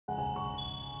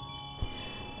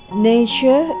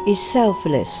Nature is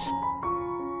selfless.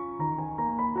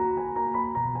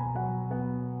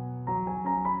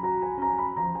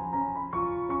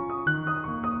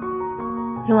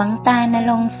 หลวงตาณ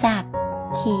รงค์ศักดิ์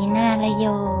ขีณาลโย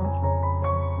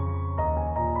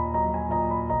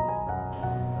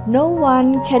No one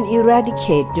can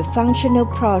eradicate the functional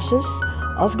process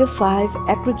of the five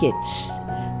aggregates,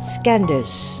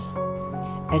 skandhas,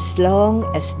 as long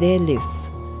as they live.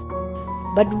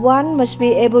 But one must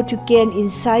be able to gain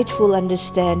insightful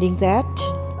understanding that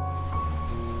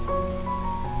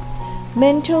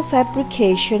mental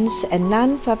fabrications and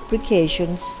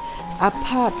non-fabrications are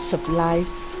parts of life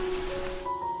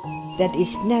that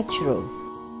is natural.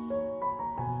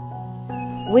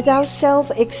 Without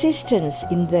self-existence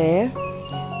in there,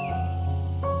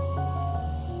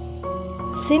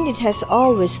 since it has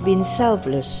always been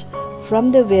selfless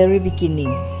from the very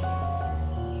beginning.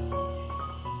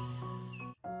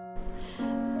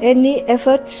 Any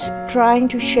efforts trying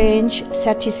to change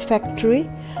satisfactory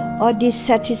or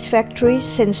dissatisfactory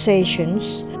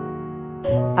sensations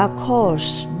are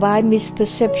caused by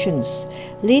misperceptions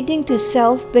leading to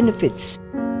self-benefits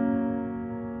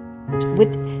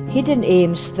with hidden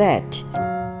aims that,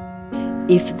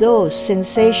 if those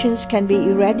sensations can be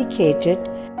eradicated,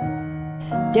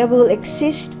 there will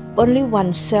exist only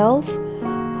one self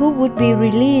who would be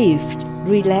relieved,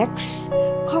 relaxed,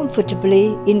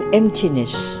 comfortably in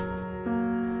emptiness.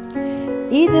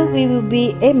 Either we will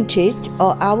be emptied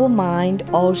or our mind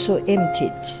also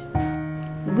emptied.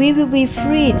 We will be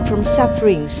freed from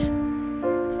sufferings,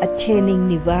 attaining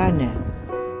nirvana.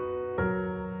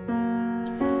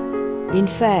 In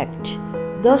fact,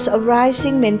 those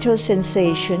arising mental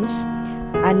sensations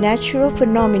are natural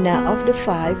phenomena of the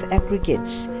five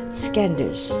aggregates,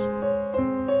 skandhas,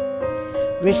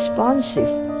 responsive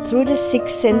through the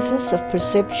six senses of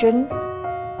perception,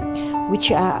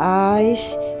 which are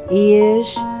eyes,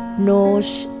 ears,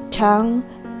 nose, tongue,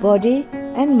 body,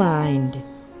 and mind.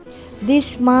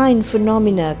 These mind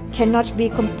phenomena cannot be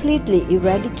completely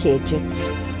eradicated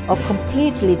or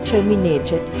completely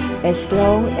terminated as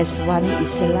long as one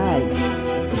is alive.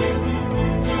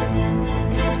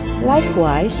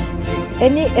 Likewise,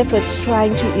 any efforts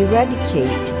trying to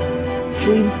eradicate,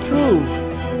 to improve,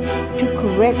 to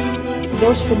correct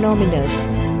those phenomena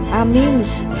are means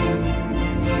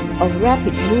of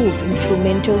rapid move into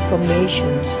mental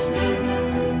formations.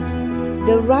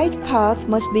 The right path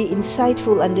must be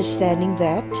insightful understanding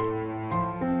that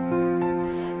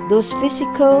those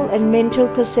physical and mental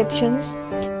perceptions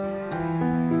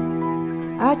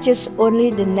are just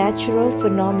only the natural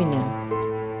phenomena.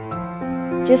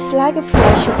 Just like a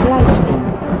flash of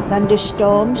lightning,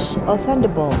 thunderstorms or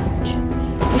thunderbolt,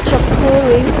 which are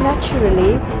occurring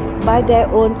naturally by their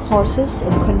own causes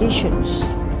and conditions.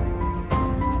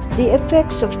 The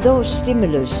effects of those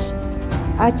stimulus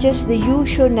are just the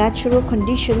usual natural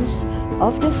conditions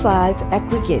of the five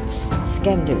aggregates,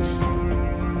 skandhas.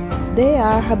 They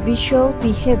are habitual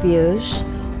behaviors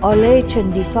or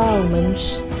latent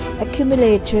defilements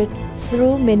accumulated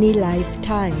through many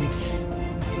lifetimes.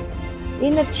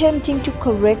 In attempting to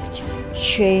correct,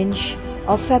 change,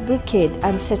 or fabricate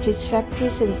unsatisfactory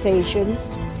sensations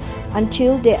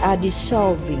until they are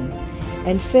dissolving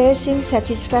and facing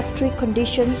satisfactory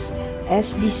conditions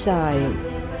as desired.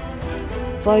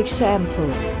 For example,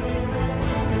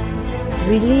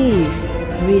 relief,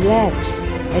 relaxed,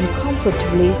 and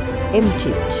comfortably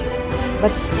emptied,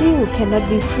 but still cannot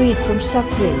be freed from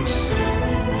sufferings.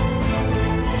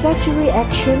 Such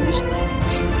reactions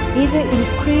either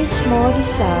increase more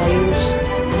desires,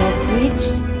 more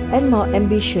greeds, and more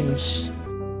ambitions,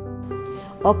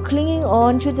 or clinging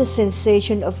on to the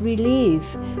sensation of relief,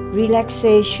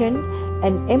 relaxation,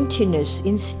 and emptiness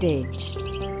instead.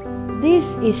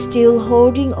 This is still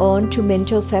holding on to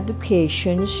mental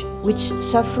fabrications which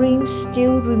sufferings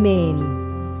still remain.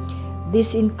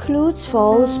 This includes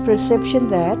false perception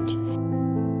that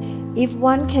if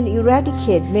one can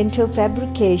eradicate mental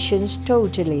fabrications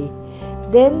totally,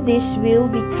 then this will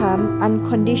become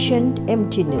unconditioned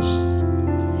emptiness.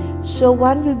 So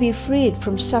one will be freed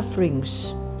from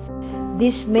sufferings.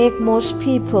 This makes most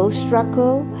people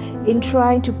struggle in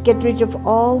trying to get rid of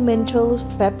all mental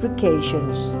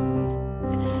fabrications.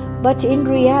 But in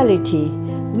reality,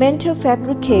 mental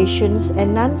fabrications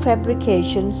and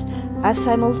non-fabrications are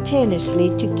simultaneously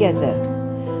together,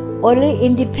 only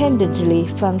independently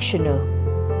functional.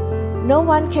 No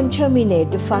one can terminate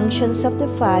the functions of the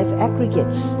five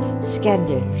aggregates,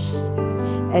 skandhas,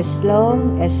 as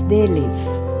long as they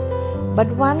live. But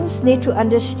ones need to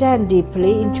understand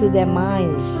deeply into their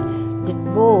minds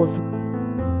that both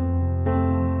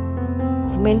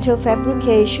mental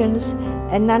fabrications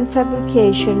and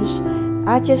non-fabrications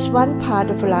are just one part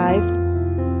of life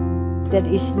that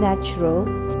is natural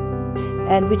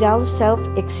and without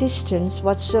self-existence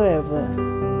whatsoever.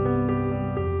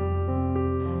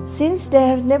 Since there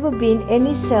have never been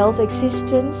any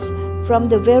self-existence from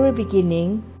the very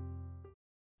beginning,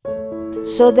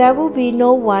 so there will be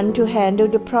no one to handle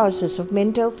the process of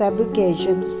mental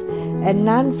fabrications and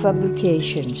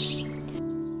non-fabrications.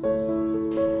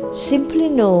 Simply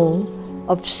know,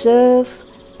 observe,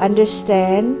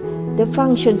 understand the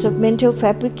functions of mental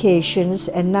fabrications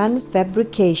and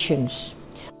non-fabrications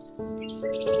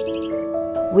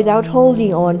without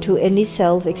holding on to any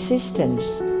self-existence.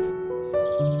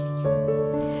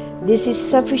 This is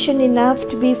sufficient enough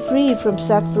to be free from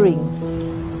suffering.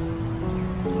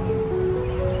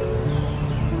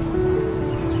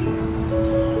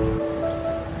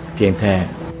 เพียงแค่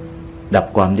ดับ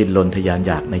ความดิ้นรนทะยานอ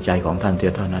ยากในใจของท่าน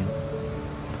เท่านั้น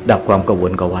ดับความกระว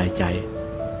นกระวายใจ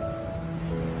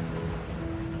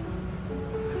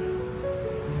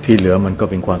ที่เหลือมันก็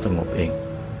เป็นความสงบเอง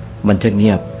มันช่างเ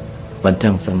งียบมันช่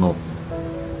างสงบ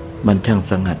มันช่าง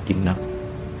สงัดยิ่งนัก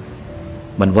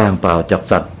มันว่างเปล่าจาก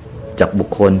สัตว์จากบุค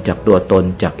คลจากตัวตน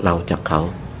จากเราจากเขา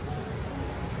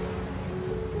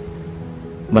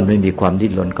มันไม่มีความดิ้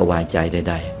นรนกระวายใจใ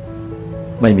ด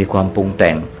ๆไม่มีความปรุงแ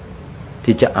ต่ง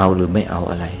ที่จะเอาหรือไม่เอา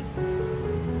อะไร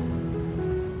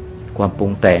ความปรุ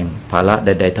งแต่งภาระใ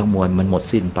ดๆทั้งมวลมันหมด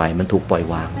สิ้นไปมันถูกปล่อย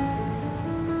วาง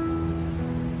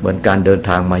เหมือนการเดิน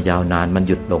ทางมายาวนานมัน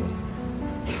หยุดลง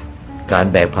การ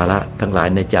แบกภาระทั้งหลาย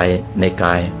ในใจในก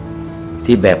าย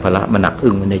ที่แบกภาระมันหนัก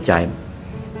อึ้งในใจ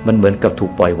มันเหมือนกับถู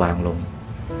กปล่อยวางลง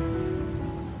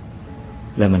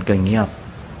แล้วมันก็เงียบ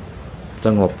ส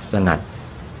งบสงัด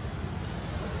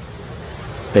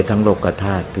ไปทั้งโลกธ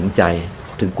าตุถึงใจ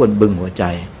ถึงก้นบึ้งหัวใจ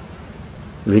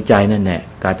หรือใจนั่นแหละ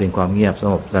กลายเป็นความเงียบส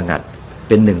งบสงัดเ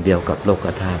ป็นหนึ่งเดียวกับโลก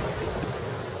ธาตุ